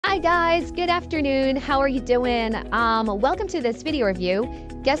Hi guys, good afternoon. How are you doing? Welcome to this video review.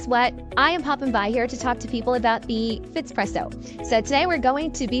 Guess what? I am popping by here to talk to people about the FITSPRESSO. So today we're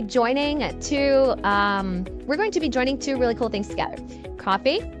going to be joining two really cool things together: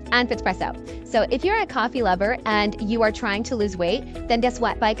 coffee and FITSPRESSO. So if you're a coffee lover and you are trying to lose weight, then guess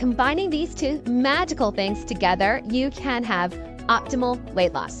what? By combining these two magical things together, you can have optimal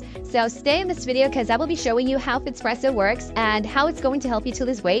weight loss. So stay in this video because I will be showing you how FITSPRESSO works and how it's going to help you to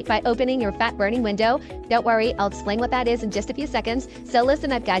lose weight by opening your fat burning window. Don't worry, I'll explain what that is in just a few seconds. So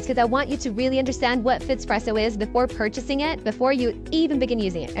listen up guys, because I want you to really understand what FITSPRESSO is before purchasing it, before you even begin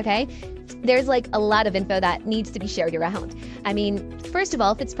using it, okay? There's like a lot of info that needs to be shared around. I mean, first of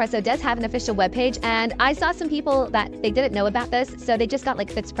all, FITSPRESSO does have an official webpage, and I saw some people that they didn't know about this, so they just got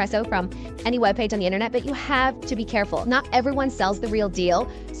like FITSPRESSO from any webpage on the internet, but you have to be careful. Not everyone sells the real deal.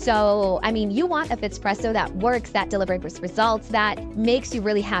 So, I mean, you want a FITSPRESSO that works, that delivers results, that makes you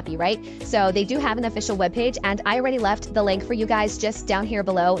really happy, right? So they do have an official webpage, and I already left the link for you guys just down here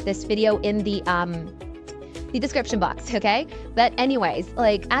below this video in the description box, okay? But anyways,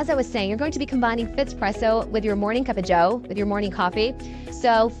 like as I was saying, you're going to be combining FITSPRESSO with your morning cup of joe, with your morning coffee.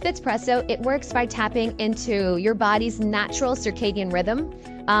 So FITSPRESSO, it works by tapping into your body's natural circadian rhythm.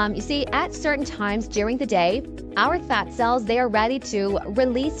 You see, at certain times during the day, our fat cells, they are ready to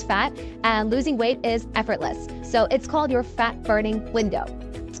release fat, and losing weight is effortless. So it's called your fat burning window.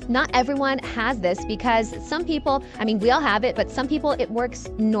 Not everyone has this because some people, I mean, we all have it, but some people it works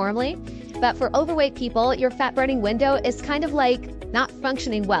normally. But for overweight people, your fat burning window is kind of like not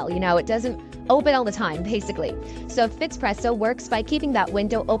functioning well. You know, it doesn't open all the time, basically. So FITSPRESSO works by keeping that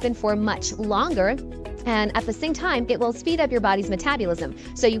window open for much longer. And at the same time, it will speed up your body's metabolism.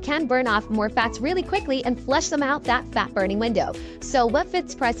 So you can burn off more fats really quickly and flush them out that fat burning window. So what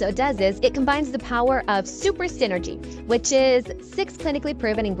FITSPRESSO does is it combines the power of super synergy, which is 6 clinically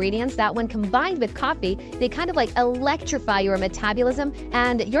proven ingredients that when combined with coffee, they kind of like electrify your metabolism.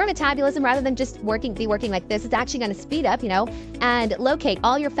 And your metabolism, rather than just be working like this, it's actually going to speed up, you know, and locate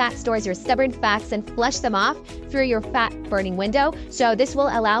all your fat stores, your stubborn fats, and flush them off through your fat burning window. So this will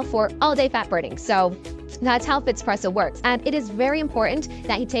allow for all day fat burning. So that's how FITSPRESSO works. And it is very important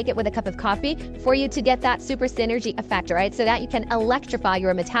that you take it with a cup of coffee for you to get that super synergy effect, right? So that you can electrify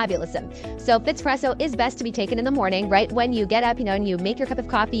your metabolism. So FITSPRESSO is best to be taken in the morning, right? When you get up, you know, and you make your cup of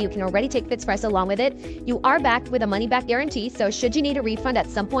coffee, you can already take FITSPRESSO along with it. You are backed with a money back guarantee. So should you need a refund at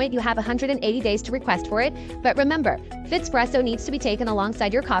some point, you have 180 days to request for it. But remember, FITSPRESSO needs to be taken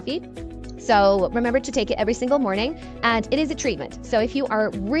alongside your coffee. So remember to take it every single morning, and it is a treatment. So if you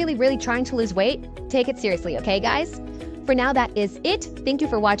are really trying to lose weight, take it seriously, okay guys? For now, that is it. Thank you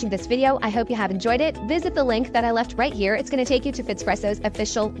for watching this video. I hope you have enjoyed it. Visit the link that I left right here. It's going to take you to FITSPRESSO's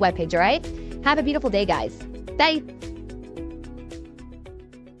official webpage, all right? Have a beautiful day, guys. Bye.